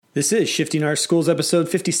This is Shifting Our Schools, episode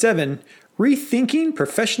 57, Rethinking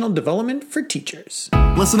Professional Development for Teachers.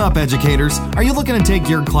 Listen up, educators. Are you looking to take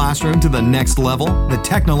your classroom to the next level? The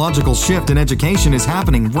technological shift in education is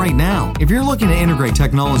happening right now. If you're looking to integrate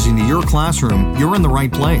technology into your classroom, you're in the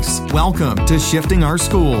right place. Welcome to Shifting Our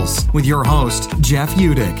Schools with your host, Jeff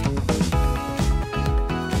Udick.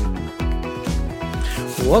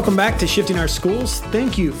 Welcome back to Shifting Our Schools.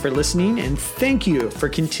 Thank you for listening, and thank you for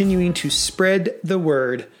continuing to spread the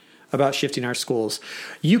word about Shifting Our Schools.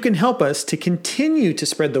 You can help us to continue to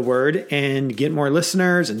spread the word and get more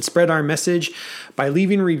listeners and spread our message by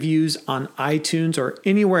leaving reviews on iTunes or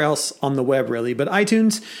anywhere else on the web, really. But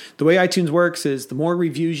iTunes, the way iTunes works is the more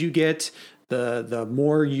reviews you get, the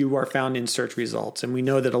more you are found in search results. And we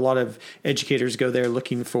know that a lot of educators go there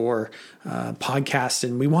looking for podcasts,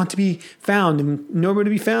 and we want to be found. And in order to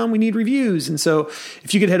be found, we need reviews. And so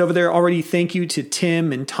if you could head over there already, thank you to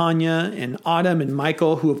Tim and Tanya and Autumn and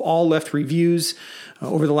Michael, who have all left reviews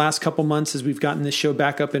over the last couple months as we've gotten this show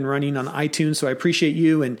back up and running on iTunes. So I appreciate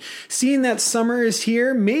you. And seeing that summer is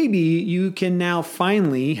here, maybe you can now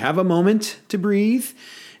finally have a moment to breathe,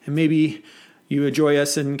 and maybe you enjoy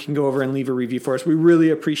us and can go over and leave a review for us. We really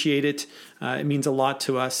appreciate it. It means a lot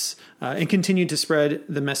to us, and continue to spread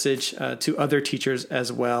the message to other teachers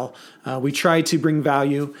as well. We try to bring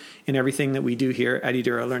value in everything that we do here at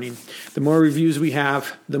Eduro Learning. The more reviews we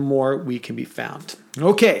have, the more we can be found.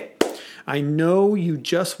 Okay. I know you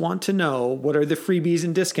just want to know what are the freebies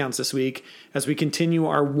and discounts this week as we continue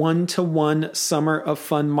our one-to-one Summer of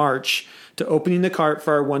Fun March to opening the cart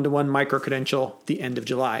for our one-to-one micro-credential the end of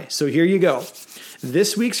July. So here you go.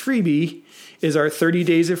 This week's freebie is our 30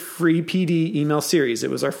 Days of Free PD email series.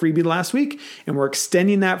 It was our freebie last week, and we're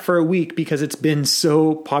extending that for a week because it's been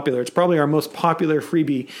so popular. It's probably our most popular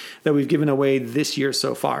freebie that we've given away this year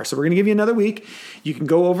so far. So we're going to give you another week. You can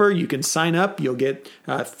go over, you can sign up. You'll get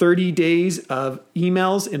 30 days of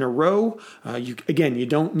emails in a row. You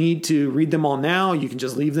don't need to read them all now. You can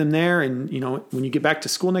just leave them there, and when you get back to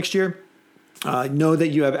school next year, know that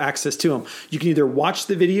you have access to them. You can either watch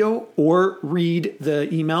the video or read the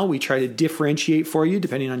email. We try to differentiate for you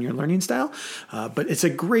depending on your learning style. But it's a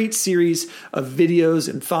great series of videos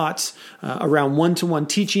and thoughts around one-to-one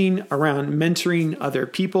teaching, around mentoring other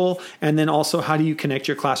people, and then also how do you connect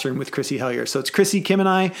your classroom with Chrissy Hellier. So it's Chrissy, Kim, and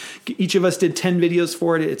I. Each of us did 10 videos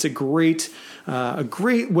for it. It's a great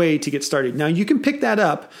way to get started. Now, you can pick that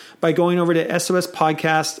up by going over to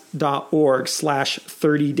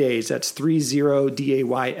sospodcast.org/30 days. That's 30 days,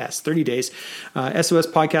 30 days.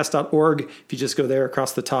 sospodcast.org. If you just go there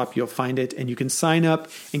across the top, you'll find it, and you can sign up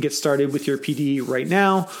and get started with your PD right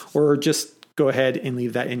now, or just go ahead and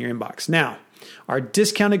leave that in your inbox. Now, our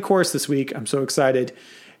discounted course this week, I'm so excited.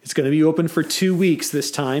 It's going to be open for 2 weeks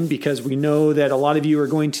this time because we know that a lot of you are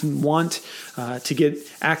going to want to get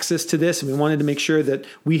access to this. And we wanted to make sure that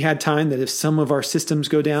we had time that if some of our systems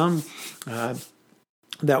go down,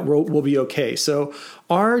 that we'll be okay. So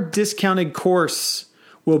our discounted course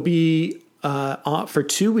will be for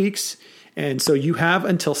 2 weeks. And so you have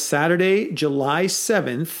until Saturday, July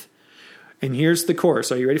 7th. And here's the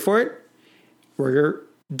course. Are you ready for it? We're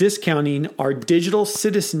discounting our Digital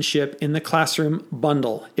Citizenship in the Classroom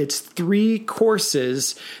bundle. It's 3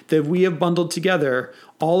 courses that we have bundled together,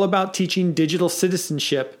 all about teaching digital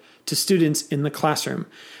citizenship to students in the classroom.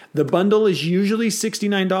 The bundle is usually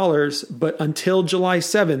 $69, but until July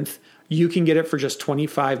 7th, you can get it for just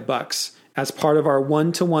 $25 as part of our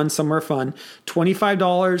one-to-one summer fun.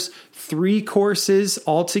 $25, 3 courses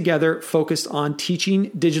all together focused on teaching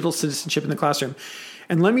digital citizenship in the classroom.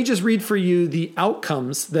 And let me just read for you the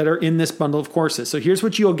outcomes that are in this bundle of courses. So here's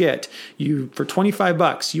what you'll get. For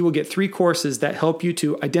 $25, you will get 3 courses that help you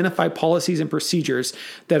to identify policies and procedures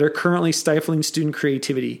that are currently stifling student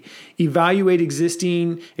creativity, evaluate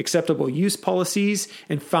existing acceptable use policies,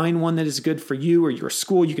 and find one that is good for you or your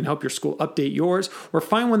school. You can help your school update yours, or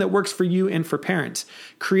find one that works for you and for parents.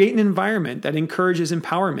 Create an environment that encourages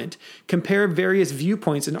empowerment. Compare various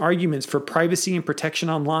viewpoints and arguments for privacy and protection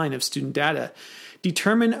online of student data.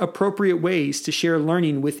 Determine appropriate ways to share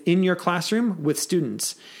learning within your classroom with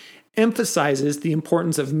students. Emphasizes the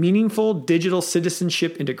importance of meaningful digital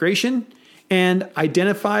citizenship integration, and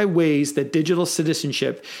identify ways that digital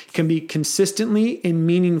citizenship can be consistently and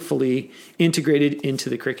meaningfully integrated into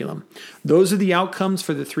the curriculum. Those are the outcomes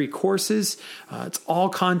for the 3 courses. It's all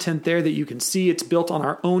content there that you can see. It's built on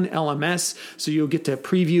our own LMS, so you'll get to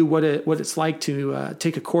preview what it's like to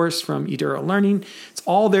take a course from Eduro Learning. It's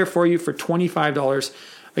all there for you for $25.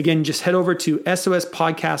 Again, just head over to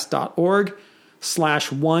sospodcast.org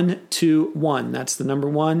SOS.org/121. That's the number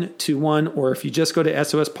 121. Or if you just go to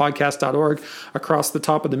SOSpodcast.org, across the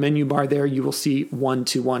top of the menu bar there, you will see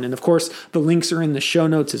 121. And of course, the links are in the show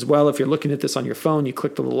notes as well. If you're looking at this on your phone, you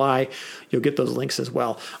click the little eye, you'll get those links as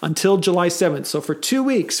well. Until July 7th. So for 2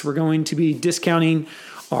 weeks, we're going to be discounting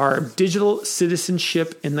our Digital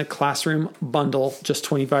Citizenship in the Classroom bundle, just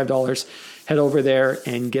 $25. Head over there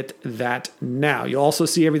and get that now. You'll also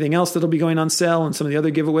see everything else that'll be going on sale and some of the other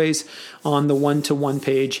giveaways on the one-to-one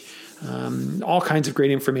page. All kinds of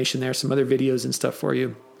great information there, some other videos and stuff for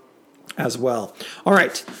you as well. All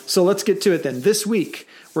right, so let's get to it then. This week,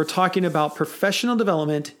 we're talking about professional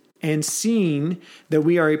development and seeing that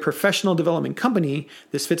we are a professional development company.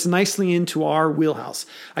 This fits nicely into our wheelhouse.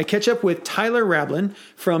 I catch up with Tyler Rablin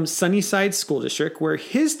from Sunnyside School District, where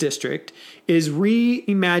his district is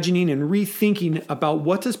reimagining and rethinking about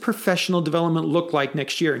what does professional development look like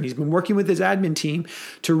next year. And he's been working with his admin team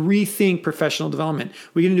to rethink professional development.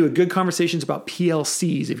 We get into a good conversations about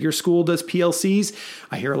PLCs. If your school does PLCs,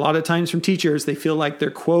 I hear a lot of times from teachers, they feel like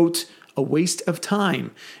they're, quote, a waste of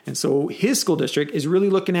time. And so his school district is really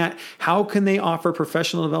looking at how can they offer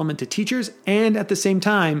professional development to teachers and at the same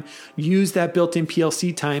time use that built-in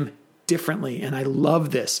PLC time differently. And I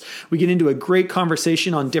love this. We get into a great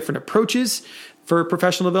conversation on different approaches for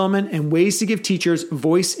professional development and ways to give teachers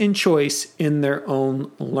voice and choice in their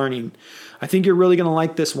own learning. I think you're really going to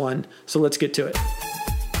like this one. So let's get to it.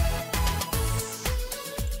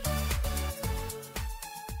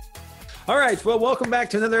 All right. Well, welcome back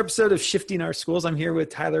to another episode of Shifting Our Schools. I'm here with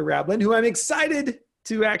Tyler Rablin, who I'm excited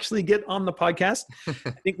to actually get on the podcast.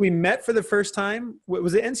 I think we met for the first time.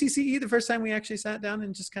 Was it NCCE the first time we actually sat down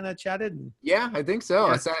and just kind of chatted? Yeah, I think so.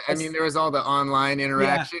 Yeah. I mean, there was all the online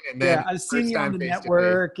interaction. And then I've seen you on the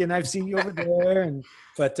network and I've seen you over there.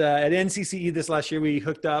 But at NCCE this last year, we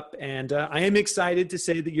hooked up, and I am excited to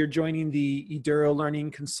say that you're joining the Eduro Learning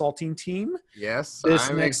Consulting team. Yes,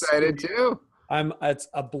 I'm excited too. It's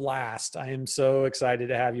a blast. I am so excited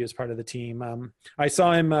to have you as part of the team. I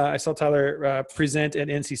saw Tyler present at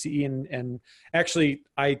NCCE, and actually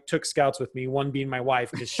I took scouts with me, one being my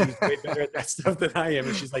wife, because she's way better at that stuff than I am.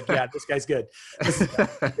 And she's like, yeah, this guy's good.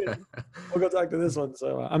 We'll go talk to this one.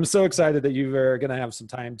 So I'm so excited that you are going to have some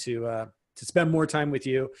time to spend more time with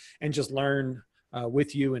you and just learn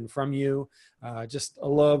with you and from you. Just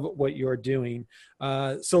love what you're doing.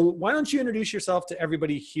 So why don't you introduce yourself to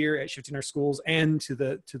everybody here at Shifting Our Schools and to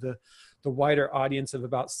the wider audience of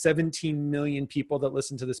about 17 million people that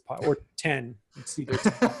listen to this or 10. Let's see,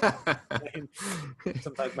 10.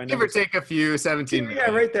 Sometimes my give or take a few, 17 million.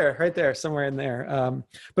 Yeah, right there, somewhere in there.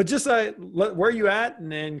 But just where are you at,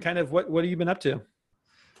 and then kind of what have you been up to?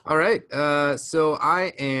 All right. So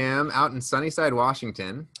I am out in Sunnyside,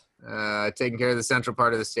 Washington, taking care of the central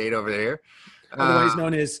part of the state over there. Otherwise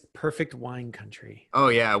known as perfect wine country. Oh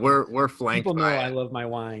yeah, we're flanked. People know I love my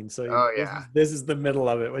wine, so this is the middle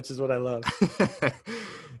of it, which is what I love.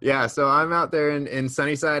 Yeah, so I'm out there in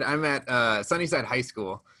Sunnyside. I'm at Sunnyside High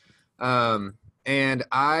School, and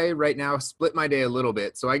I right now split my day a little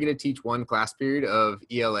bit. So I get to teach one class period of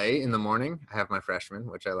ELA in the morning. I have my freshmen,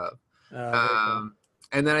 which I love.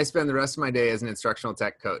 And then I spend the rest of my day as an instructional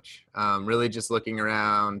tech coach, really just looking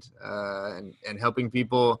around and helping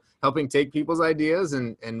take people's ideas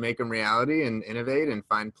and make them reality and innovate and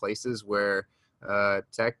find places where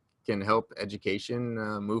tech can help education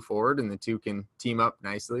move forward and the two can team up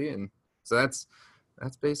nicely. And so that's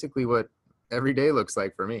basically what every day looks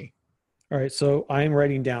like for me. All right. So I'm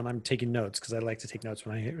writing down, I'm taking notes because I like to take notes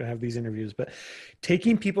when I have these interviews, but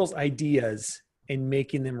taking people's ideas and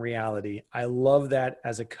making them reality. I love that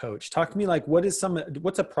as a coach. Talk to me like, what's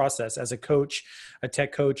a process as a coach, a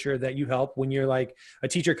tech coach, or that you help when you're like, a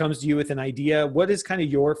teacher comes to you with an idea, what is kind of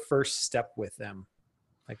your first step with them?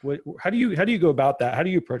 Like how do you go about that? How do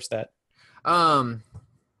you approach that?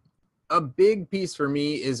 A big piece for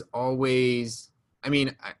me is always, I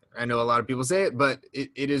mean, I know a lot of people say it, but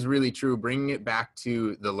it is really true. Bringing it back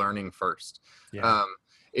to the learning first. Yeah.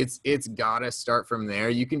 It's gotta start from there.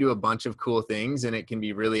 You can do a bunch of cool things and it can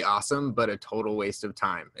be really awesome, but a total waste of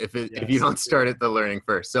time if you don't start at the learning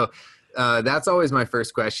first. So that's always my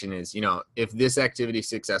first question is, if this activity is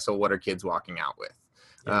successful, what are kids walking out with?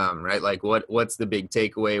 Yeah. Right? Like what's the big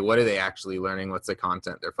takeaway? What are they actually learning? What's the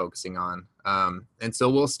content they're focusing on? And so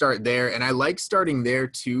we'll start there. And I like starting there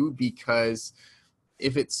too, because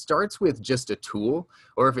if it starts with just a tool,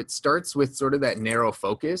 or if it starts with sort of that narrow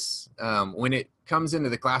focus, when it comes into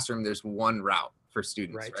the classroom, there's one route for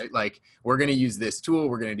students, right? Like, we're going to use this tool,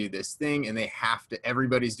 we're going to do this thing, and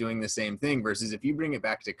everybody's doing the same thing. Versus if you bring it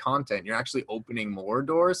back to content, you're actually opening more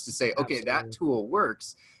doors to say, okay, that tool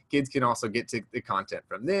works. kids can also get to the content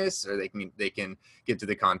from this, or they can get to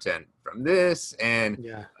the content from this. And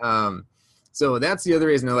so that's the other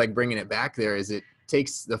reason I like bringing it back there, is it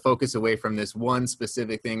takes the focus away from this one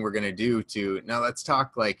specific thing we're going to do to now let's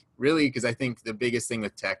talk like really, because I think the biggest thing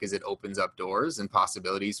with tech is it opens up doors and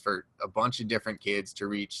possibilities for a bunch of different kids to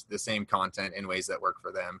reach the same content in ways that work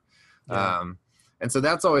for them. And so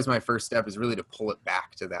that's always my first step, is really to pull it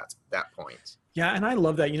back to that point. Yeah. And I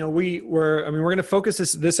love that. We're going to focus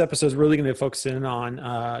this episode is really going to focus in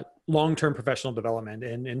on long-term professional development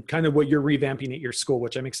and kind of what you're revamping at your school,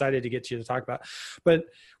 which I'm excited to get you to talk about. But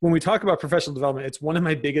when we talk about professional development, it's one of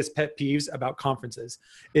my biggest pet peeves about conferences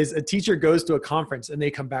is a teacher goes to a conference and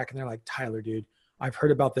they come back and they're like, Tyler, dude, I've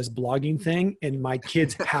heard about this blogging thing and my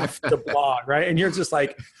kids have to blog, right? And you're just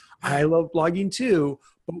like, I love blogging too,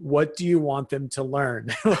 but what do you want them to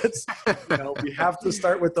learn? We have to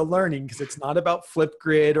start with the learning, because it's not about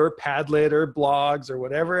Flipgrid or Padlet or blogs or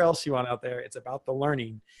whatever else you want out there. It's about the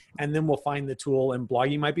learning. And then we'll find the tool, and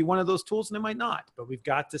blogging might be one of those tools and it might not, but we've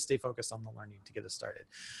got to stay focused on the learning to get us started.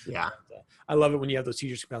 Yeah. And, I love it when you have those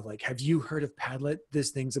teachers come out like, have you heard of Padlet?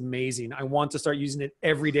 This thing's amazing. I want to start using it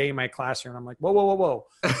every day in my classroom. I'm like, whoa.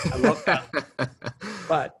 I love Padlet.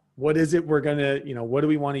 But what is it we're going to, what do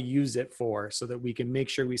we want to use it for so that we can make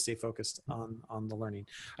sure we stay focused on the learning?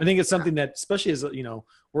 I think it's something that, especially as,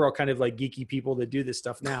 we're all kind of like geeky people that do this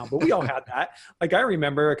stuff now, but we all had that. Like, I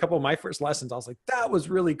remember a couple of my first lessons, I was like, that was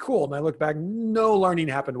really cool. And I look back, no learning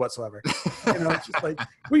happened whatsoever. It's just like,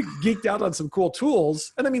 we geeked out on some cool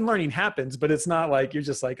tools. And I mean, learning happens, but it's not like, you're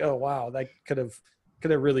just like, oh, wow, that could have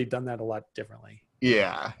really done that a lot differently.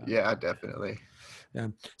 Yeah, definitely. Yeah.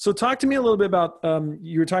 So talk to me a little bit about,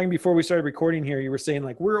 you were talking before we started recording here, you were saying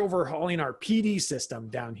like, we're overhauling our PD system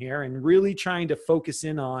down here and really trying to focus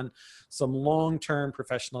in on some long-term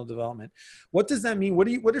professional development. What does that mean? What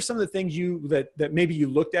are some of the things that maybe you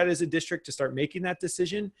looked at as a district to start making that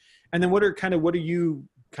decision? And then what are you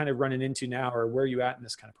kind of running into now, or where are you at in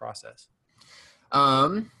this kind of process?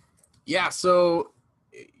 So,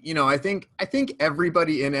 I think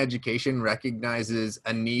everybody in education recognizes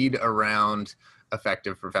a need around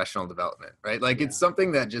effective professional development, right? Like it's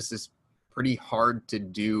something that just is pretty hard to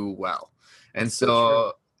do well. And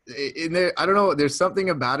so in there, I don't know, there's something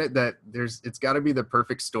about it that it's got to be the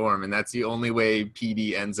perfect storm. And that's the only way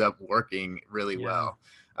PD ends up working really well.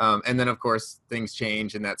 And then of course things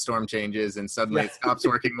change and that storm changes and suddenly it stops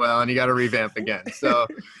working well and you got to revamp again. So,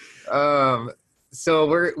 so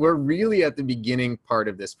we're really at the beginning part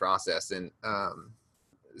of this process, and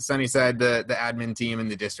Sunnyside, the admin team and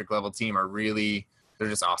the district level team they're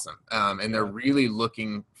just awesome. And they're really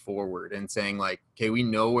looking forward and saying like, okay, we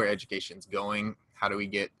know where education's going. How do we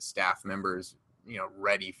get staff members,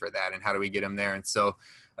 ready for that? And how do we get them there? And so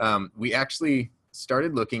we actually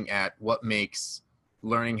started looking at what makes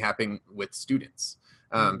learning happen with students.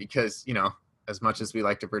 Because, as much as we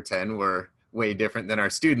like to pretend we're way different than our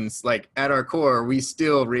students, like at our core, we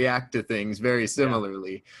still react to things very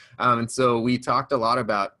similarly. And so we talked a lot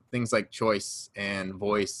about things like choice and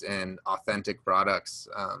voice and authentic products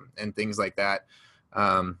and things like that.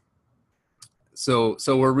 So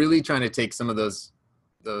we're really trying to take some of those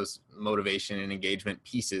motivation and engagement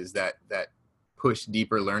pieces that push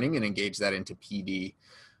deeper learning and engage that into PD.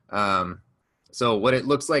 So what it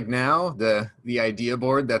looks like now, the idea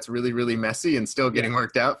board that's really, really messy and still getting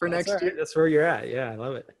worked out for next year. That's where you're at. Yeah, I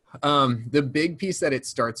love it. The big piece that it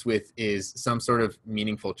starts with is some sort of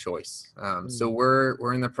meaningful choice. So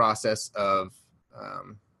we're in the process of,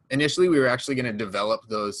 initially we were actually going to develop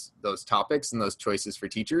those topics and those choices for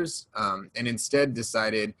teachers, and instead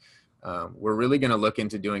decided we're really going to look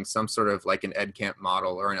into doing some sort of like an EdCamp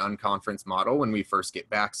model or an unconference model when we first get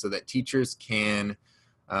back, so that teachers can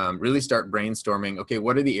really start brainstorming, okay,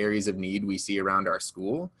 what are the areas of need we see around our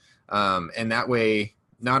school? And that way,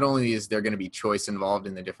 not only is there going to be choice involved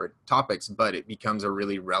in the different topics, but it becomes a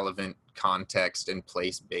really relevant context and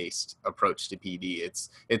place-based approach to PD.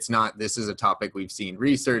 It's not, this is a topic we've seen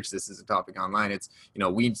research, this is a topic online. It's,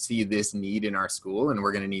 we see this need in our school and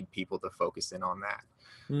we're going to need people to focus in on that.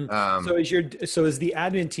 So is the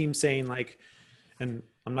admin team saying like, and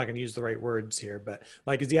I'm not going to use the right words here, but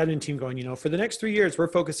like, is the admin team going, for the next 3 years, we're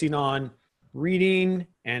focusing on reading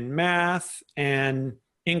and math and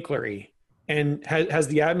inquiry. And has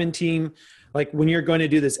the admin team, like when you're going to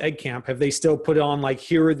do this Ed Camp, have they still put on like,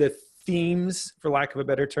 here are the themes, for lack of a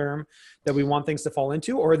better term, that we want things to fall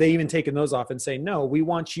into? Or are they even taking those off and saying, no, we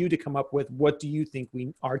want you to come up with, what do you think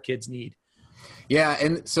our kids need? Yeah.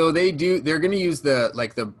 And so they're going to use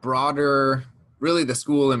the broader, really the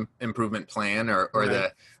school improvement plan or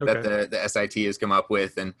that the SIT has come up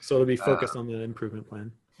with. And so it'll be focused on the improvement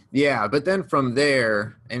plan. Yeah, but then from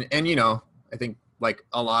there, and you know, I think like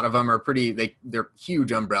a lot of them are they're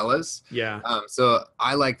huge umbrellas. Yeah. So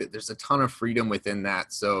I like that there's a ton of freedom within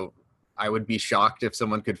that. So I would be shocked if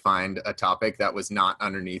someone could find a topic that was not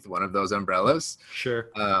underneath one of those umbrellas.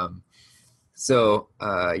 Sure. Yeah,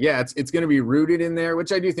 it's going to be rooted in there,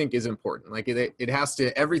 which I do think is important. Like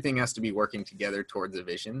everything has to be working together towards a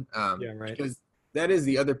vision. Yeah, right. Because that is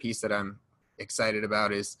the other piece that I'm excited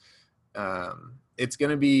about is,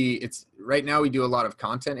 it's right now we do a lot of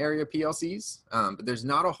content area PLCs, but there's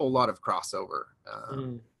not a whole lot of crossover,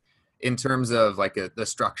 in terms of like the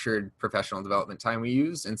structured professional development time we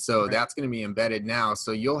use. And so that's going to be embedded now.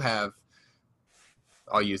 So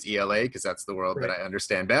I'll use ELA because that's the world that I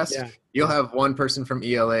understand best. Yeah. You'll have one person from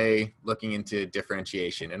ELA looking into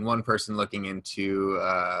differentiation and one person looking into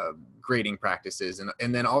grading practices.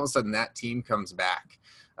 And then all of a sudden that team comes back.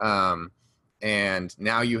 And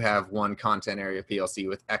now you have one content area PLC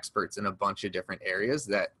with experts in a bunch of different areas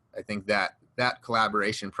that I think that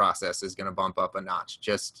collaboration process is going to bump up a notch,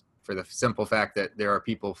 just for the simple fact that there are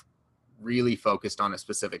people really focused on a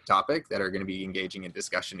specific topic that are going to be engaging in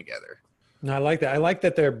discussion together. No, I like that. I like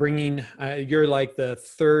that they're bringing, you're like the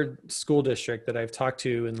third school district that I've talked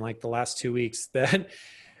to in like the last 2 weeks that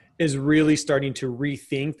is really starting to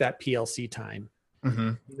rethink that PLC time.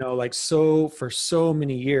 You know, like for so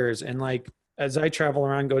many years. And like, as I travel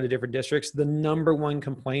around, go to different districts, the number one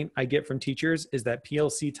complaint I get from teachers is that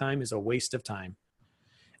PLC time is a waste of time.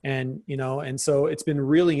 And, you know, and so it's been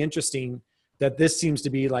really interesting that this seems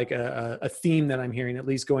to be like a theme that I'm hearing, at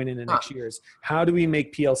least going into next year's. How do we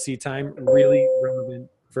make PLC time really relevant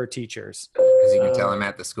for teachers? Because you can tell them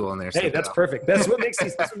at the school and they're hey, that's perfect. That's what makes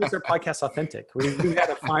our podcasts authentic. We've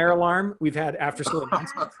had a fire alarm. We've had after school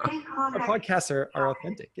announcements. Our podcasts are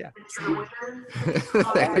authentic. Yeah.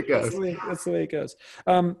 There it goes. That's the way it goes.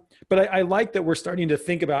 But I like that we're starting to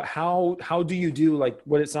think about how do you do like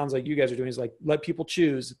what it sounds like you guys are doing is like let people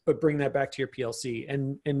choose, but bring that back to your PLC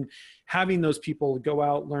and having those people go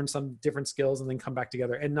out, learn some different skills and then come back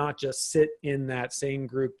together and not just sit in that same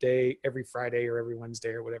group day every Friday or every Wednesday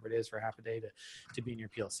or whatever it is for half a day to be in your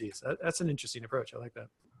PLC. So that's an interesting approach. I like that.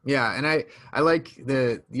 Yeah. And I like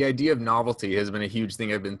the idea of novelty has been a huge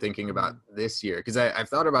thing I've been thinking about this year. Cause I've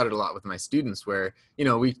thought about it a lot with my students where, you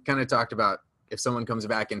know, we kind of talked about if someone comes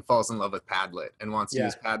back and falls in love with Padlet and wants to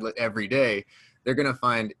use Padlet every day, they're going to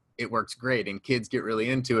find it works great and kids get really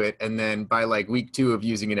into it. And then by like week 2 of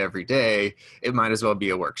using it every day, it might as well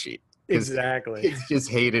be a worksheet. Exactly. Kids just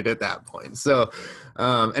hate it at that point. So,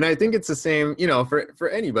 and I think it's the same, you know, for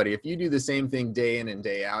anybody, if you do the same thing day in and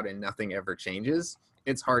day out and nothing ever changes,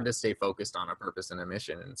 it's hard to stay focused on a purpose and a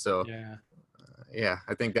mission. And so,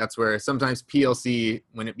 I think that's where sometimes PLC,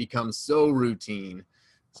 when it becomes so routine,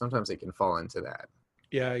 sometimes it can fall into that.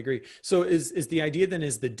 Yeah, I agree. So is the idea then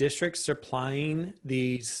is the district supplying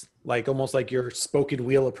these like almost like your spoken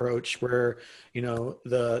wheel approach where, you know,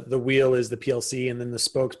 the wheel is the PLC and then the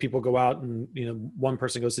spokes people go out and, you know, one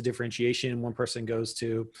person goes to differentiation, one person goes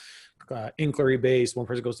to inquiry based, one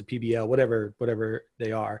person goes to PBL, whatever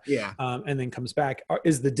they are. Yeah. And then comes back.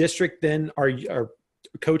 Is the district then, are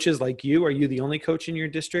coaches like you, are you the only coach in your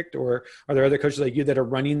district or are there other coaches like you that are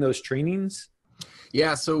running those trainings?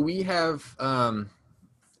 Yeah. So we have,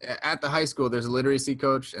 at the high school, there's a literacy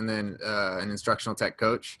coach and then an instructional tech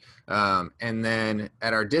coach. And then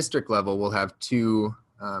at our district level, we'll have 2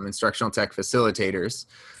 instructional tech facilitators.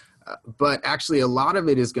 But actually, a lot of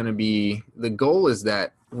it is going to be, the goal is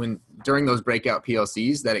that during those breakout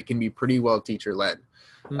PLCs, that it can be pretty well teacher-led.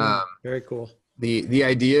 Very cool. The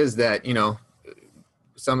idea is that, you know,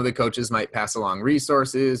 some of the coaches might pass along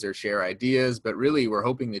resources or share ideas, but really we're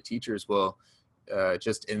hoping the teachers will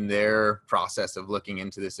just in their process of looking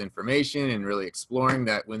into this information and really exploring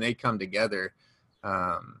that when they come together,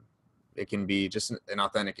 it can be just an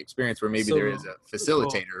authentic experience where maybe there is a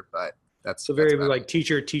facilitator, but that's so very like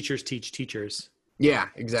teachers teach teachers. Yeah,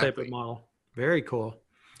 exactly. Type of model. Very cool.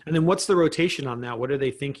 And then what's the rotation on that? What are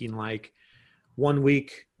they thinking? Like one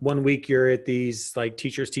week you're at these like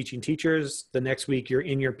teachers teaching teachers. The next week you're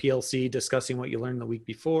in your PLC discussing what you learned the week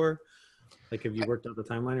before. Like, have you worked out the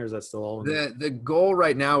timeline or is that still all? The goal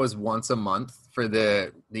right now is once a month for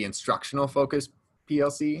the instructional focus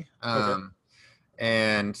PLC.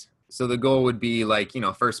 And so the goal would be like, you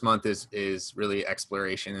know, first month is really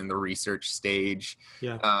exploration in the research stage.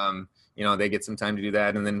 Yeah. You know, they get some time to do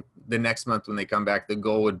that. And then the next month when they come back, the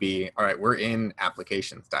goal would be, all right, we're in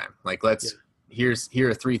applications time. Like, let's here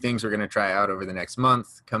are 3 things we're going to try out over the next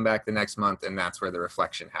month, come back the next month. And that's where the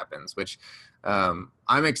reflection happens, which I'm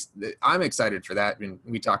excited for that. And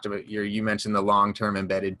we talked about you mentioned the long-term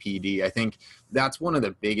embedded PD. I think that's one of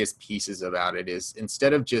the biggest pieces about it is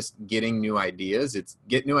instead of just getting new ideas, it's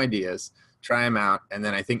get new ideas, try them out. And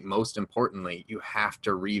then I think most importantly, you have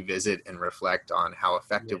to revisit and reflect on how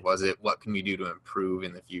effective was it? What can we do to improve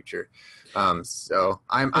in the future? So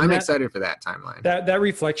I'm excited for that timeline. That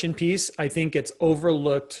reflection piece, I think it's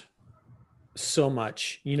overlooked so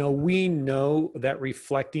much. We know that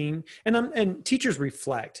reflecting and teachers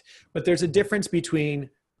reflect, but there's a difference between,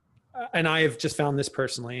 and I have just found this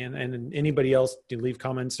personally, and anybody else do leave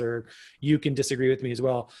comments or you can disagree with me as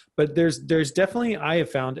well. But there's definitely, I have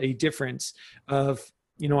found a difference of,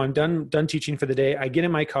 I'm done teaching for the day. I get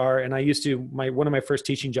in my car and I used to, one of my first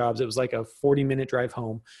teaching jobs, it was like a 40-minute drive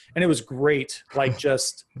home and it was great. Like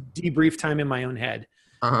just debrief time in my own head.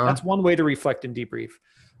 That's one way to reflect and debrief.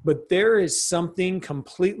 But there is something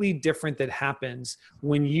completely different that happens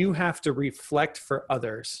when you have to reflect for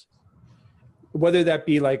others. Whether that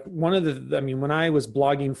be like when I was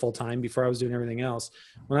blogging full time before I was doing everything else,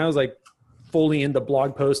 when I was like fully into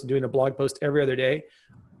blog posts and doing a blog post every other day,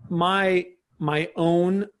 my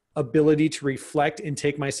own ability to reflect and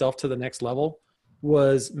take myself to the next level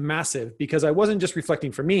was massive because I wasn't just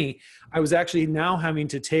reflecting for me. I was actually now having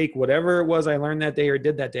to take whatever it was I learned that day or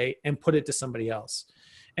did that day and put it to somebody else.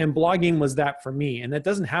 And blogging was that for me. And that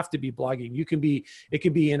doesn't have to be blogging. It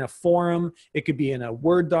could be in a forum. It could be in a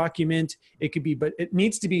Word document. But it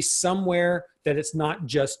needs to be somewhere that it's not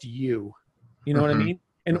just you. You know what I mean?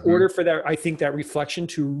 In order for that, I think that reflection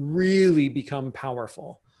to really become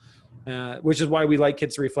powerful, which is why we like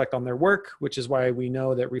kids to reflect on their work, which is why we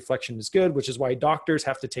know that reflection is good, which is why doctors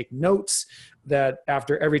have to take notes that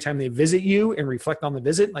after every time they visit you and reflect on the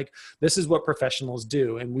visit, like this is what professionals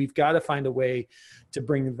do. And we've got to find a way to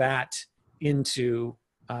bring that into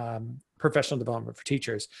professional development for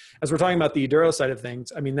teachers. As we're talking about the Eduro side of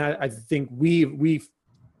things, I mean, that I think we've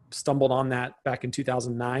stumbled on that back in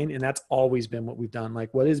 2009. And that's always been what we've done.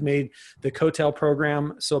 Like what has made the COTEL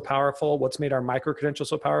program so powerful, what's made our micro-credential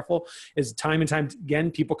so powerful is time and time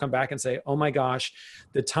again, people come back and say, oh my gosh,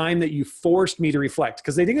 the time that you forced me to reflect,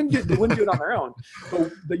 because they wouldn't do it on their own,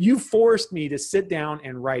 but you forced me to sit down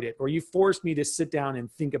and write it, or you forced me to sit down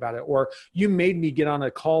and think about it, or you made me get on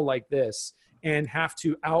a call like this and have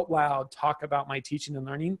to out loud talk about my teaching and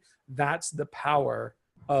learning. That's the power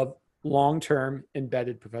of long-term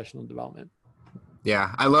embedded professional development.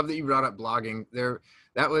 Yeah. I love that you brought up blogging there.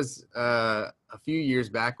 That was a few years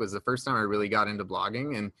back was the first time I really got into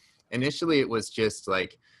blogging. And initially it was just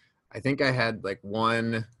like, I think I had like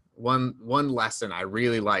one lesson I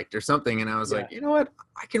really liked or something. And I was like, you know what,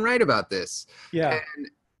 I can write about this. Yeah.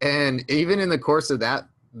 And even in the course of that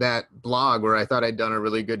blog where I thought I'd done a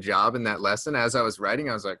really good job in that lesson, as I was writing,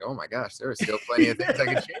 I was like, oh my gosh, there are still plenty of things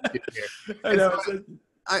I could change here. I know.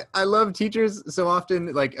 I love teachers so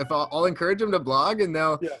often, like if I'll encourage them to blog and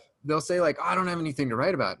they'll say like, oh, I don't have anything to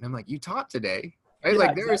write about. And I'm like, you taught today, right?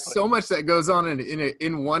 Like there is so much that goes on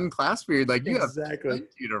in one class period. Like you have plenty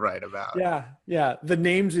to write about. Yeah. Yeah. The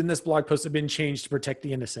names in this blog post have been changed to protect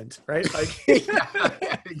the innocent, right? Like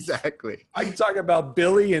exactly. I can talk about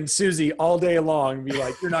Billy and Susie all day long and be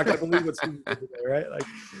like, you're not going to believe what's Susie did today, right? Like,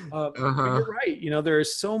 but you're right. There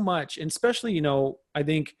is so much, and especially, I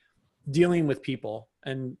think dealing with people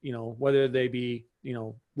and, whether they be,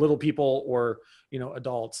 little people or,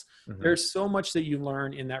 adults, there's so much that you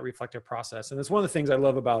learn in that reflective process. And it's one of the things I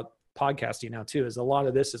love about podcasting now too, is a lot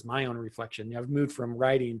of this is my own reflection. I've moved from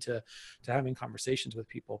writing to having conversations with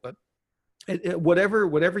people, but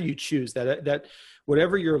whatever you choose, that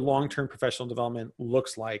whatever your long-term professional development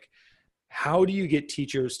looks like, how do you get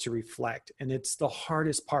teachers to reflect? And it's the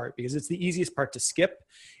hardest part because it's the easiest part to skip.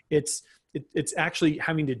 It's actually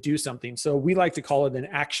having to do something. So we like to call it an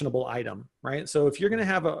actionable item, right? So if you're going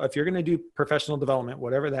to do professional development,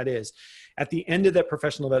 whatever that is, at the end of that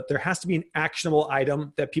professional development, there has to be an actionable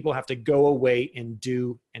item that people have to go away and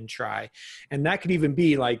do and try. And that could even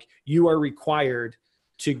be like, you are required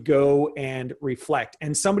to go and reflect.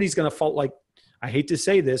 And somebody's going to fall, like, I hate to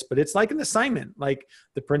say this, but it's like an assignment. Like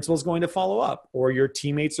the principal's going to follow up, or your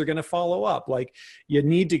teammates are going to follow up. Like you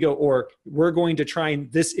need to go, or we're going to try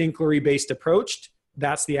this inquiry-based approach.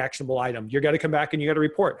 That's the actionable item. You got to come back and you got to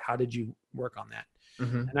report. How did you work on that?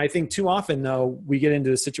 And I think too often though, we get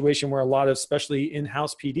into a situation where a lot of, especially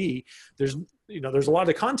in-house PD, there's a lot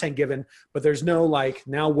of content given, but there's no like,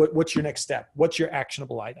 now what's your next step? What's your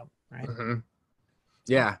actionable item? Right.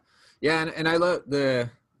 Yeah. Yeah. And I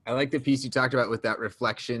like the piece you talked about with that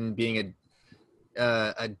reflection being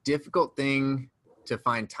a difficult thing to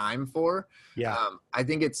find time for. Yeah. I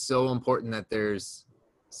think it's so important that there's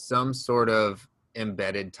some sort of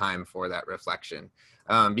embedded time for that reflection.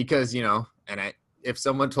 Because, if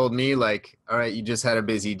someone told me like, all right, you just had a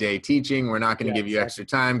busy day teaching, we're not going to give you extra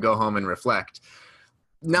time, go home and reflect.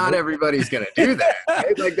 Not everybody's going to do that.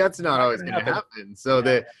 Right? Like that's not always going to happen. So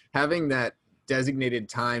that having that designated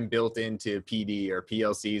time built into PD or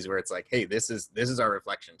PLCs where it's like, hey, this is our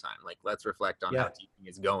reflection time. Like, let's reflect on how teaching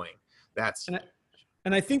is going.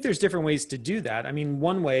 And I think there's different ways to do that. I mean,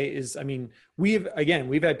 one way is, we've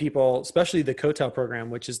had people, especially the COTEL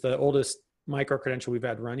program, which is the oldest micro-credential we've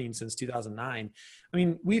had running since 2009. I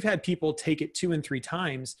mean, we've had people take it 2 and 3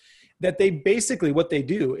 times that they basically, what they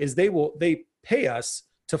do is they pay us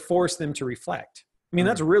to force them to reflect. I mean,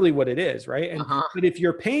 that's really what it is, right? And but if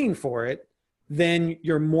you're paying for it, then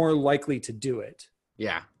you're more likely to do it.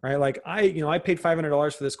 Yeah. Right. Like I paid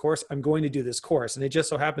 $500 for this course. I'm going to do this course. And it just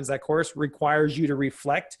so happens that course requires you to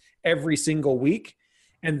reflect every single week.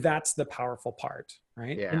 And that's the powerful part.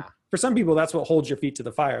 Right. Yeah. And for some people, that's what holds your feet to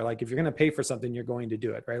the fire. Like if you're going to pay for something, you're going to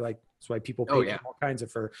do it. Right. Like that's why people pay for all kinds of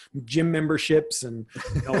for gym memberships and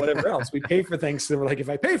whatever else. We pay for things. So we're like, if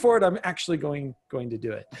I pay for it, I'm actually going to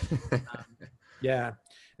do it. Yeah.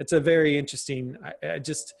 It's a very interesting, I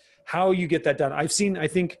just, how you get that done. I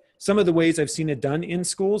think some of the ways I've seen it done in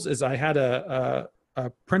schools is I had a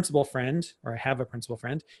principal friend, or I have a principal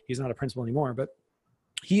friend. He's not a principal anymore, but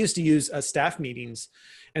he used to use staff meetings.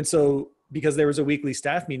 And so because there was a weekly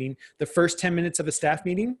staff meeting, the first 10 minutes of a staff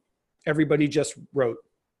meeting, everybody just wrote.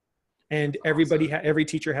 And every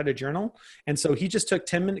teacher had a journal. And so he just took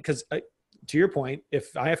 10 minutes, because to your point,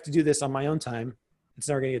 if I have to do this on my own time, it's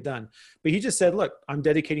never going to get done. But he just said, look, I'm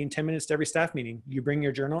dedicating 10 minutes to every staff meeting. You bring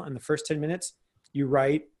your journal, and the first 10 minutes you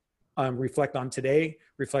write, reflect on today,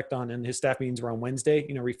 and his staff meetings were on Wednesday,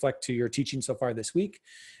 reflect to your teaching so far this week.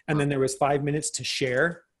 And then there was 5 minutes to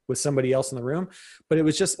share with somebody else in the room. But it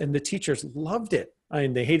was just, and the teachers loved it. I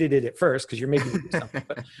mean, they hated it at first because you're making them do something.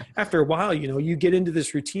 But after a while, you get into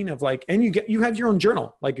this routine of like, and you have your own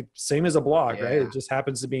journal, like same as a blog, right? It just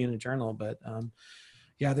happens to be in a journal. But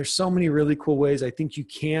there's so many really cool ways. I think you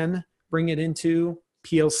can bring it into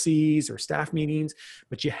PLCs or staff meetings,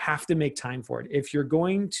 but you have to make time for it. If you're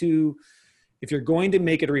going to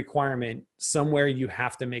make it a requirement somewhere, you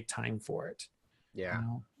have to make time for it. Yeah.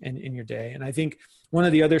 In your day. And I think one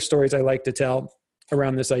of the other stories I like to tell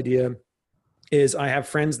around this idea is I have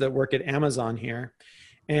friends that work at Amazon here,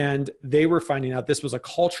 and they were finding out this was a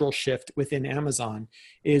cultural shift within Amazon,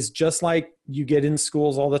 is just like you get in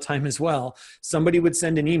schools all the time as well. Somebody would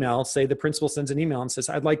send an email, say the principal sends an email and says,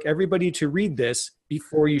 I'd like everybody to read this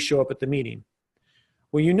before you show up at the meeting.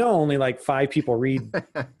 Well, only like 5 people read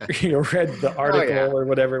the article or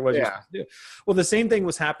whatever it was. You're supposed to do. Well, the same thing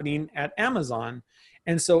was happening at Amazon.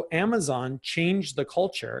 And so Amazon changed the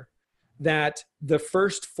culture that the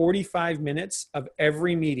first 45 minutes of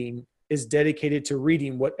every meeting is dedicated to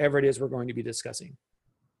reading whatever it is we're going to be discussing.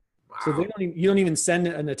 Wow. So you don't even send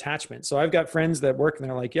an attachment. So I've got friends that work and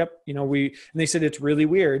they're like, yep, and they said it's really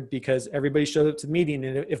weird because everybody showed up to the meeting.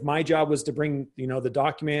 And if my job was to bring, the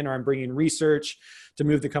document, or I'm bringing research to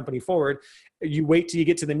move the company forward, you wait till you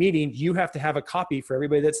get to the meeting, you have to have a copy for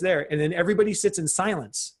everybody that's there. And then everybody sits in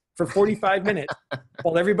silence for 45 minutes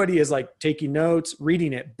while everybody is like taking notes,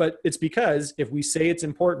 reading it. But it's because if we say it's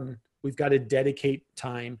important, we've got to dedicate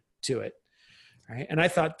time to it. Right. And I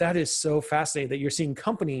thought that is so fascinating that you're seeing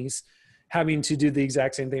companies having to do the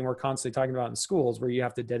exact same thing we're constantly talking about in schools, where you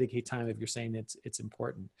have to dedicate time if you're saying it's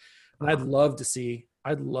important. And I'd love to see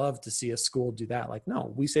a school do that. Like,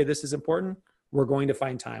 no, we say this is important. We're going to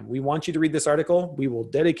find time. We want you to read this article. We will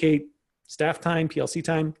dedicate staff time, PLC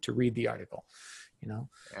time to read the article,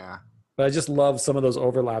 Yeah. But I just love some of those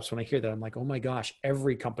overlaps. When I hear that, I'm like, oh my gosh,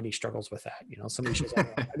 every company struggles with that. Somebody shows up,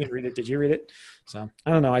 I didn't read it. Did you read it? So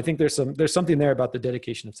I don't know. I think there's something there about the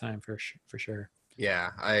dedication of time for sure.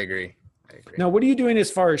 Yeah, I agree. Now, what are you doing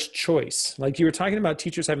as far as choice? Like you were talking about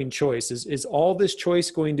teachers having choice. Is all this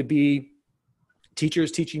choice going to be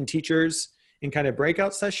teachers teaching teachers in kind of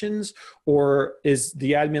breakout sessions? Or is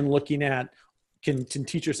the admin looking at, can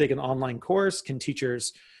teachers take an online course? Can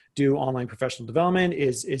teachers do online professional development?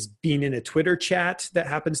 Is being in a Twitter chat that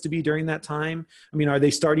happens to be during that time? I mean, are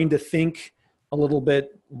they starting to think a little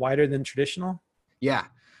bit wider than traditional? Yeah.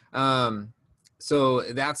 So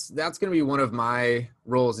that's going to be one of my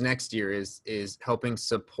roles next year is helping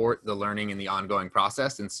support the learning in the ongoing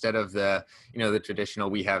process instead of the traditional,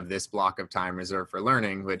 we have this block of time reserved for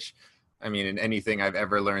learning, which, I mean, in anything I've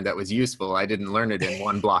ever learned that was useful, I didn't learn it in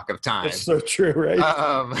one block of time. That's so true, right?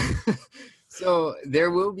 So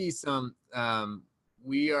there will be some,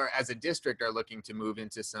 we are, as a district, are looking to move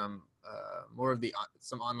into some more of the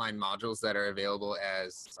some online modules that are available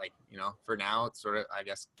as like, for now it's sort of, I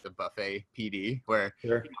guess, the buffet PD where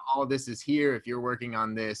Sure. all this is here. If you're working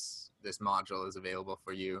on this module is available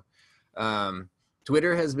for you.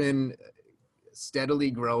 Twitter has been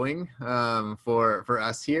steadily growing for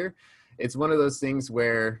us here. It's one of those things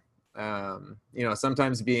where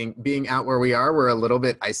sometimes being out where we are, we're a little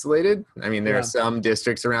bit isolated. I mean, there are some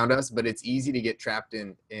districts around us, but it's easy to get trapped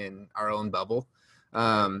in our own bubble.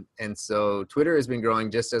 And so Twitter has been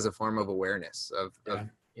growing just as a form of awareness of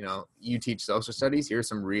you teach social studies. Here's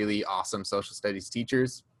some really awesome social studies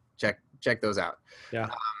teachers. Check those out. Yeah.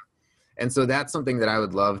 And so that's something that I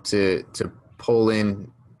would love to pull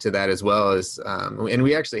in to that as well as, and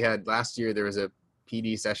we actually had last year, there was a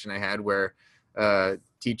PD session I had where,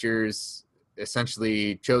 teachers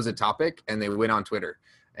essentially chose a topic and they went on Twitter.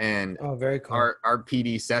 And very cool. Our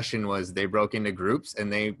PD session was they broke into groups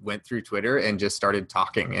and they went through Twitter and just started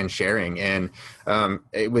talking and sharing. And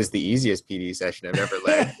it was the easiest PD session I've ever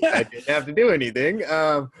led. I didn't have to do anything.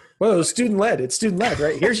 Well, it was student-led. It's student-led,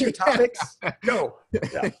 right? Here's your topics. Go.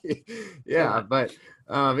 Yeah. But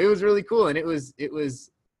it was really cool. And it was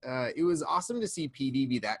awesome to see PD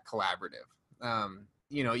be that collaborative.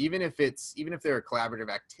 Even if there are collaborative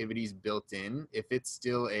activities built in, if it's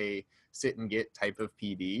still a sit and get type of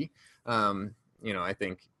PD, I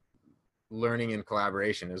think learning and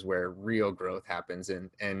collaboration is where real growth happens. And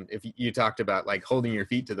if you talked about like holding your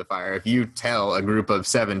feet to the fire, if you tell a group of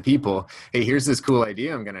 7 people, hey, here's this cool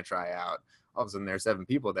idea I'm going to try out, all of a sudden there's 7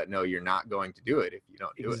 people that know you're not going to do it if you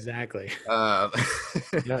don't do exactly.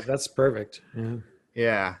 it. Yeah, that's perfect.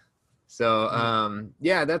 Yeah. So,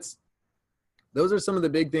 those are some of the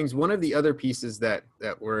big things. One of the other pieces that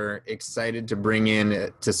we're excited to bring in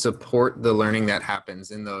to support the learning that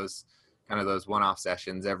happens in those one-off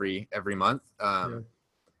sessions every month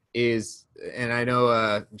is, and I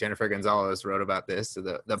know Jennifer Gonzalez wrote about this, so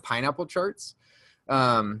the pineapple charts.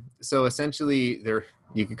 So essentially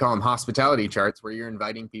you could call them hospitality charts where you're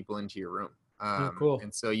inviting people into your room. Cool.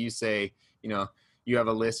 And so you say, you have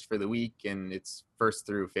a list for the week and it's 1st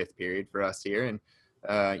through 5th period for us here. And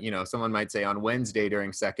someone might say on Wednesday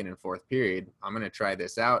during 2nd and 4th period, I'm going to try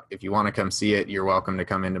this out. If you want to come see it, you're welcome to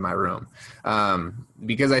come into my room.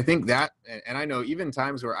 Because I think that, and I know even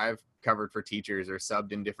times where I've covered for teachers or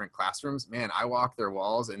subbed in different classrooms, man, I walk their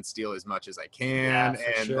walls and steal as much as I can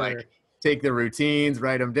and take the routines,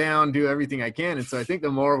 write them down, do everything I can. And so I think the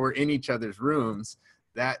more we're in each other's rooms,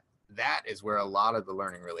 that is where a lot of the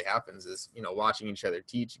learning really happens is, watching each other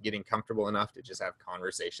teach, getting comfortable enough to just have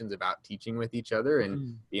conversations about teaching with each other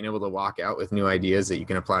and being able to walk out with new ideas that you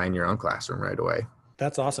can apply in your own classroom right away.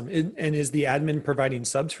 That's awesome. And is the admin providing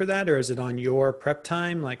subs for that, or is it on your prep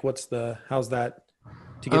time? Like how's that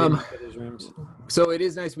to get into those rooms? So it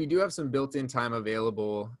is nice. We do have some built-in time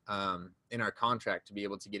available in our contract to be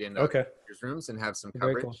able to get into our rooms and have some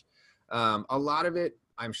coverage. Cool. A lot of it,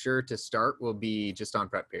 I'm sure to start will be just on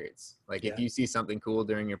prep periods. Like if you see something cool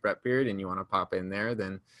during your prep period and you want to pop in there,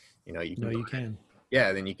 then, you can.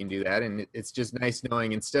 Yeah, then you can do that. And it's just nice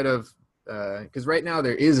knowing instead of, because right now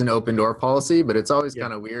there is an open door policy, but it's always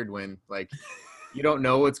kind of weird when like you don't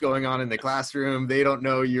know what's going on in the classroom. They don't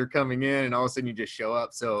know you're coming in and all of a sudden you just show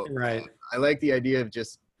up. So I like the idea of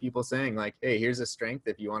just people saying like, hey, here's a strength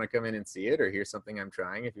if you want to come in and see it, or here's something I'm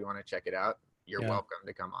trying. If you want to check it out, you're welcome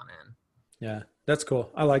to come on in. Yeah, that's cool.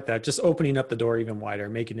 I like that. Just opening up the door even wider,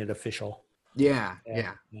 making it official. Yeah.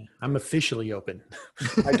 I'm officially open.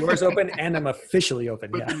 My door's open and I'm officially open.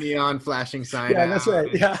 Put the neon flashing sign. Yeah, that's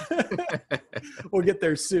right. Yeah. We'll get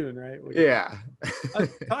there soon, right?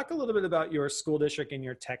 Talk a little bit about your school district and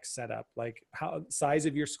your tech setup, like how size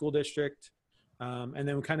of your school district, and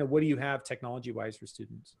then kind of what do you have technology-wise for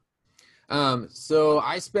students? So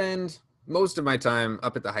I spend most of my time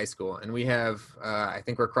up at the high school, and we have, I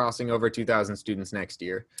think we're crossing over 2,000 students next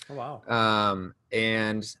year. Oh, wow.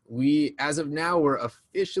 And we, as of now, we're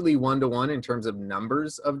officially 1-to-1 in terms of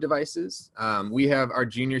numbers of devices. We have our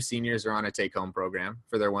seniors are on a take-home program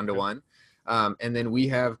for their 1-to-1. And then we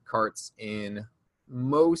have carts in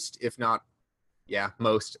most, if not,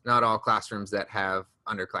 not all classrooms that have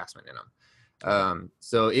underclassmen in them.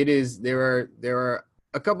 So it is, there are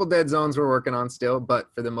a couple dead zones we're working on still,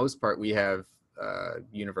 but for the most part, we have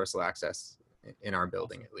universal access in our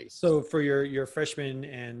building at least. So for your freshmen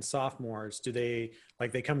and sophomores, do they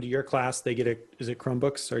come to your class, they get is it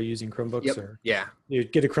Chromebooks? Are you using Chromebooks? Yep. Or yeah. You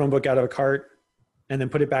get a Chromebook out of a cart and then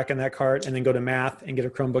put it back in that cart and then go to math and get a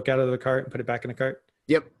Chromebook out of the cart and put it back in the cart?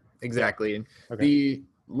 Yep, exactly. And the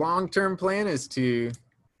long-term plan is to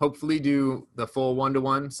hopefully do the full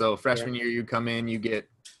 1-to-1. So freshman year, you come in, you get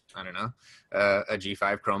I don't know, a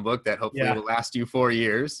G5 Chromebook that hopefully will last you 4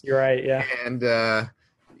 years. You're right. Yeah. And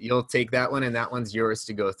you'll take that one, and that one's yours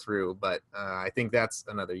to go through. But I think that's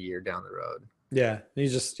another year down the road. Yeah.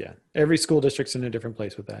 Every school district's in a different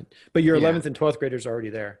place with that. But your 11th and 12th graders are already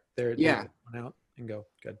there. They're going out and go.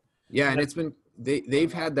 Good. Yeah. And it's been,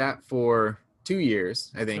 they've had that for 2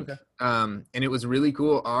 years, I think. Okay. And it was really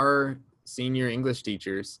cool. Our senior English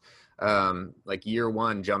teachers, like year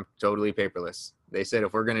one, jumped totally paperless. They said,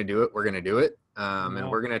 if we're going to do it, we're going to do it. And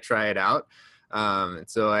we're going to try it out. And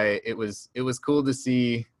so it was cool to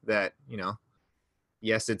see that, you know,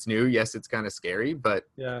 yes, it's new. Yes, it's kind of scary, but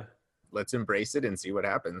let's embrace it and see what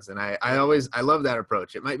happens. And I love that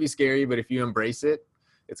approach. It might be scary, but if you embrace it,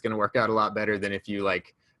 it's going to work out a lot better than if you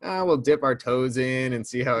like, we'll dip our toes in and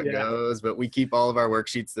see how it goes, but we keep all of our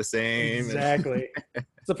worksheets the same. Exactly.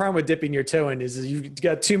 That's the problem with dipping your toe in is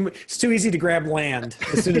it's too easy to grab land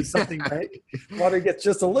as soon as something, right? Water gets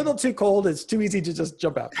just a little too cold. It's too easy to just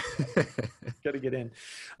jump out. Got to get in.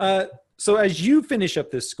 So as you finish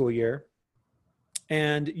up this school year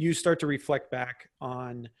and you start to reflect back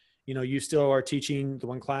on, you know, you still are teaching the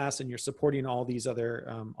one class and you're supporting all these other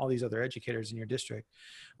educators in your district.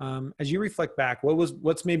 As you reflect back,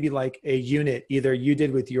 what's maybe like a unit either you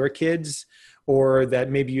did with your kids or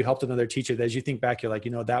that maybe you helped another teacher that as you think back, you're like,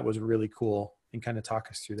 you know, that was really cool, and kind of talk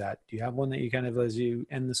us through that. Do you have one that you kind of, as you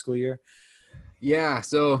end the school year? Yeah.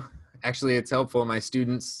 So actually it's helpful. My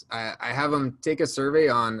students, I have them take a survey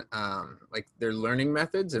on like their learning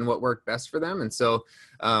methods and what worked best for them. And so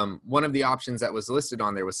one of the options that was listed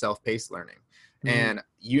on there was self-paced learning. Mm-hmm. And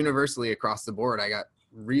universally across the board, I got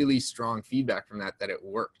really strong feedback from that it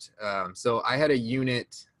worked. So I had a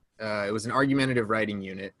unit, it was an argumentative writing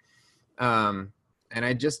unit. And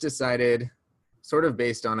I just decided, sort of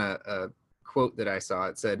based on a quote that I saw,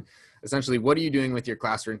 it said, essentially, what are you doing with your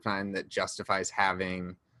classroom time that justifies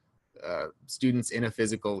having students in a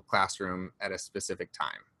physical classroom at a specific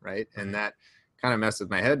time, right? And that kind of messed with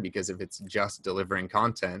my head, because if it's just delivering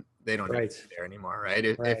content, they don't need to be there anymore, right?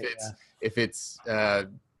 If it's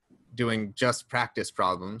doing just practice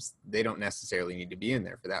problems, they don't necessarily need to be in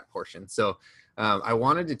there for that portion. So I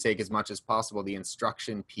wanted to take as much as possible the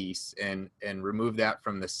instruction piece and remove that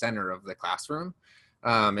from the center of the classroom.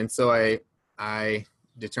 And so I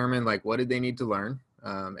determined, like, what did they need to learn?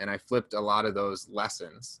 And I flipped a lot of those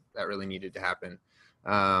lessons that really needed to happen.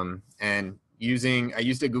 And I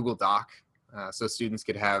used a Google Doc so students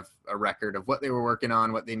could have a record of what they were working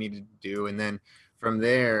on, what they needed to do. And then from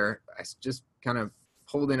there, I just kind of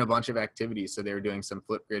pulled in a bunch of activities. So they were doing some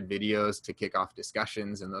Flipgrid videos to kick off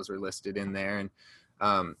discussions, and those were listed in there.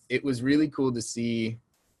 And it was really cool to see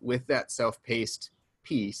with that self-paced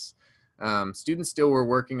piece, students still were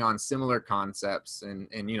working on similar concepts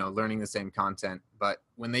and you know, learning the same content. But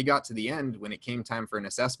when they got to the end, when it came time for an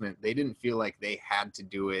assessment, they didn't feel like they had to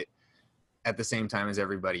do it at the same time as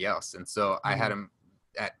everybody else. And so I had them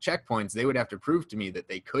at checkpoints, they would have to prove to me that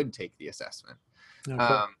they could take the assessment.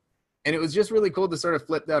 Okay. And it was just really cool to sort of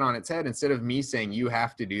flip that on its head. Instead of me saying, you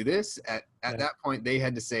have to do this, at that point, they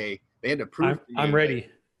had to say, they had to prove I'm ready.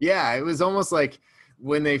 Yeah, it was almost like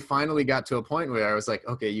when they finally got to a point where I was like,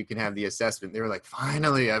 okay, you can have the assessment. They were like,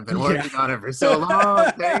 finally, I've been working on it for so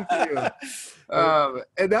long. Thank you.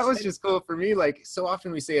 And that was just cool for me. Like, so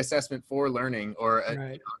often we say assessment for learning or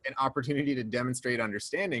an opportunity to demonstrate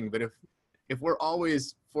understanding. But if we're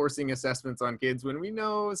always forcing assessments on kids when we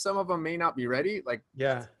know some of them may not be ready, like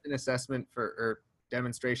an assessment or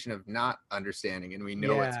demonstration of not understanding, and we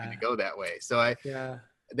know it's going to go that way. So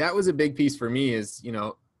that was a big piece for me, is, you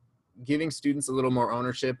know, giving students a little more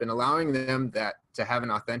ownership and allowing them to have an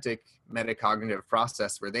authentic metacognitive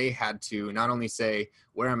process where they had to not only say,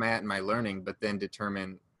 where am I at in my learning, but then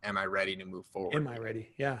determine, am I ready to move forward? Am I ready?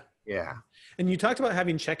 Yeah. Yeah. And you talked about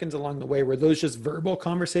having check-ins along the way. Were those just verbal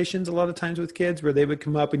conversations a lot of times with kids where they would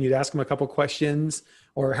come up and you'd ask them a couple questions,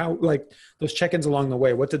 or how, like, those check-ins along the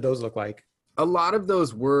way, what did those look like? A lot of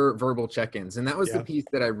those were verbal check-ins. And that was the piece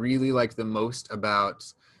that I really liked the most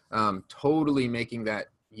about totally making that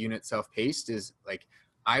unit self-paced, is like,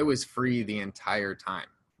 I was free the entire time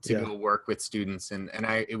to go work with students. And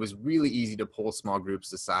it was really easy to pull small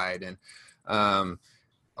groups aside. And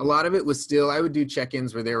a lot of it was still, I would do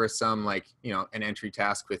check-ins where there was some, like, you know, an entry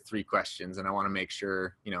task with 3 questions. And I want to make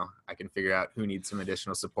sure, you know, I can figure out who needs some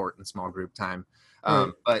additional support in small group time.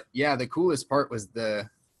 But yeah, the coolest part was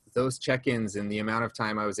those check-ins and the amount of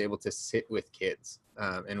time I was able to sit with kids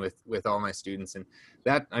and with all my students. And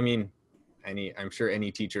that, I mean, I'm sure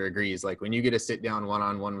any teacher agrees, like, when you get to sit down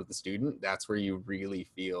one-on-one with the student, that's where you really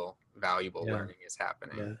feel valuable learning is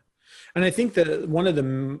happening. And I think that one of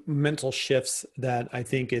the mental shifts that I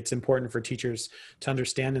think it's important for teachers to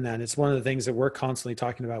understand in that, it's one of the things that we're constantly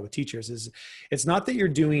talking about with teachers, is it's not that you're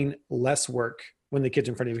doing less work when the kid's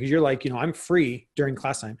in front of you, because you're like, I'm free during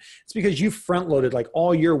class time. It's because you front loaded, like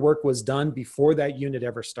all your work was done before that unit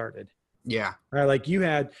ever started. Yeah. Right. Like you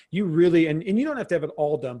really, and you don't have to have it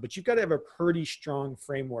all done, but you've got to have a pretty strong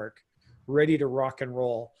framework ready to rock and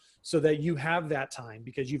roll, so that you have that time,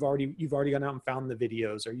 because you've already gone out and found the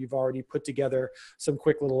videos, or you've already put together some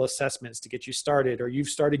quick little assessments to get you started, or you've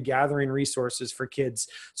started gathering resources for kids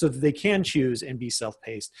so that they can choose and be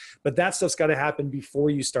self-paced. But that stuff's got to happen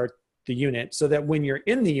before you start the unit, so that when you're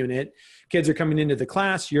in the unit, kids are coming into the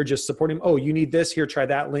class, you're just supporting them. Oh, you need this, here, try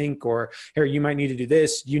that link, or here, you might need to do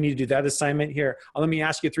this, you need to do that assignment here. Let me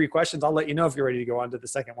ask you 3 questions. I'll let you know if you're ready to go on to the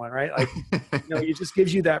second one, right? Like, it just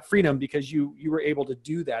gives you that freedom, because you were able to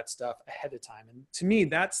do that stuff ahead of time. And to me,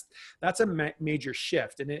 that's a major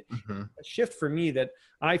shift. And a shift for me that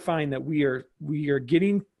I find that we are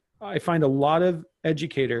getting, I find a lot of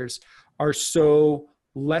educators are so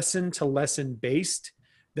lesson to lesson based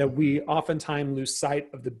that we oftentimes lose sight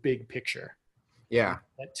of the big picture. Yeah.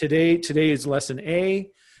 Today is lesson A,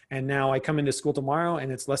 and now I come into school tomorrow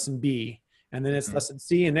and it's lesson B, and then it's lesson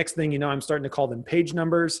C, and next thing you know, I'm starting to call them page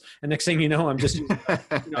numbers, and next thing you know, I'm just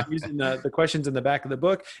using the questions in the back of the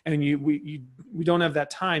book, and we don't have that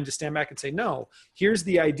time to stand back and say, no, here's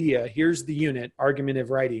the idea, here's the unit, argumentative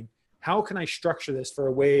writing. How can I structure this for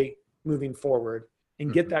a way moving forward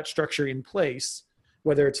and get that structure in place?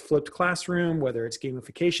 Whether it's flipped classroom, whether it's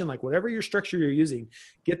gamification, like whatever your structure you're using,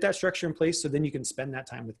 get that structure in place so then you can spend that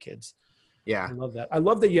time with kids. Yeah. I love that. I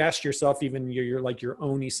love that you asked yourself even your like your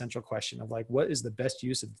own essential question of like, what is the best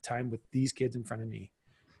use of the time with these kids in front of me?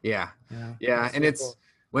 Yeah. And it's cool.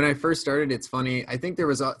 When I first started, it's funny. I think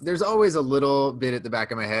there's always a little bit at the back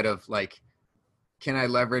of my head of like, can I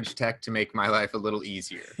leverage tech to make my life a little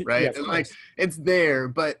easier? Right. Yeah, like it's there,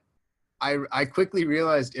 but I quickly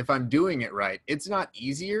realized if I'm doing it right, it's not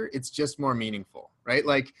easier, it's just more meaningful, right?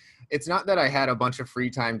 Like, it's not that I had a bunch of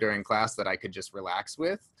free time during class that I could just relax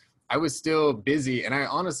with. I was still busy, and I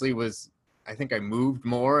honestly I think I moved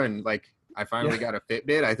more, and like, I finally got a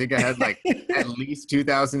Fitbit. I think I had like at least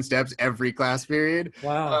 2,000 steps every class period.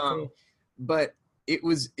 Wow. But it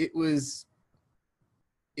was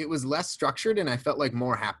less structured, and I felt like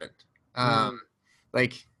more happened.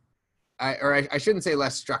 I shouldn't say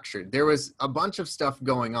less structured. There was a bunch of stuff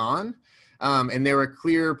going on, and there were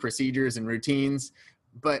clear procedures and routines,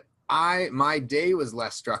 but my day was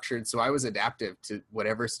less structured, so I was adaptive to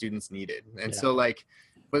whatever students needed. And so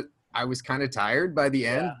but I was kind of tired by the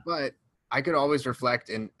end, but I could always reflect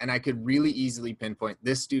and I could really easily pinpoint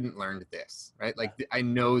this student learned this, right? Like I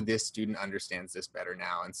know this student understands this better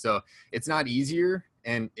now. And so it's not easier.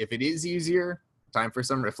 And if it is easier, time for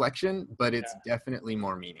some reflection, but it's definitely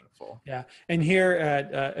more meaningful. Yeah. And here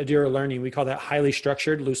at Adira Learning, we call that highly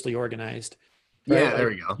structured, loosely organized. Right? Yeah, there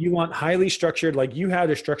we go. You want highly structured, like you had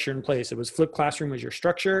a structure in place. It was flipped classroom was your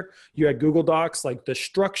structure. You had Google Docs, like the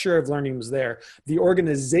structure of learning was there. The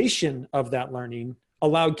organization of that learning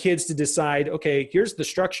allowed kids to decide, okay, here's the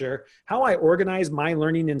structure. How I organize my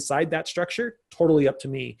learning inside that structure, totally up to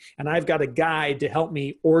me. And I've got a guide to help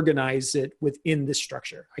me organize it within this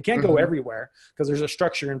structure. I can't go everywhere because there's a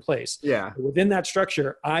structure in place. Yeah. But within that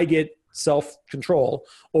structure, I get self-control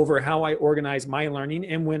over how I organize my learning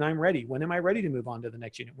and when I'm ready. When am I ready to move on to the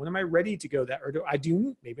next unit? When am I ready to go that? Or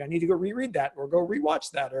maybe I need to go reread that or go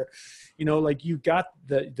rewatch that, or, like you got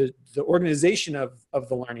the organization of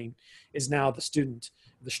the learning is now the student.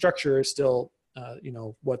 The structure is still,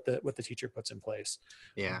 what the teacher puts in place.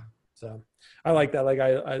 Yeah. So I like that. Like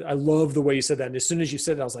I love the way you said that. And as soon as you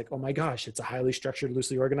said it, I was like, oh my gosh, it's a highly structured,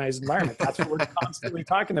 loosely organized environment. That's what we're constantly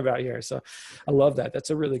talking about here. So I love that. That's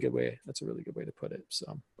a really good way to put it.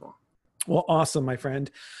 So, well, awesome, my friend.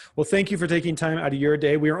 Well, thank you for taking time out of your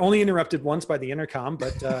day. We were only interrupted once by the intercom,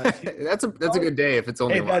 but that's a good day if it's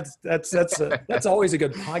only one. That's always a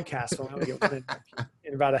good podcast when we get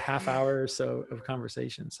in about a half hour or so of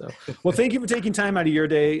conversation. So, well, thank you for taking time out of your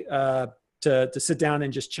day to sit down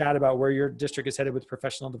and just chat about where your district is headed with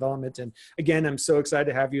professional development. And again, I'm so excited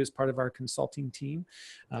to have you as part of our consulting team.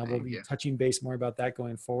 We'll be touching base more about that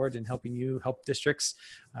going forward and helping you help districts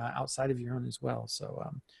outside of your own as well. So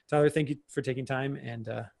Tyler, thank you for taking time, and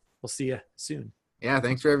we'll see you soon. Yeah,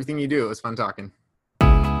 thanks for everything you do. It was fun talking.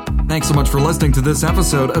 Thanks so much for listening to this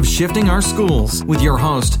episode of Shifting Our Schools with your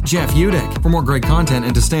host, Jeff Udick. For more great content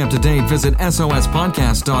and to stay up to date, visit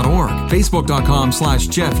sospodcast.org,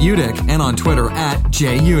 facebook.com/Jeff Udick, and on Twitter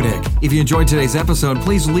 @JUdick. If you enjoyed today's episode,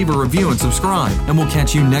 please leave a review and subscribe, and we'll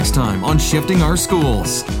catch you next time on Shifting Our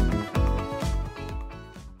Schools.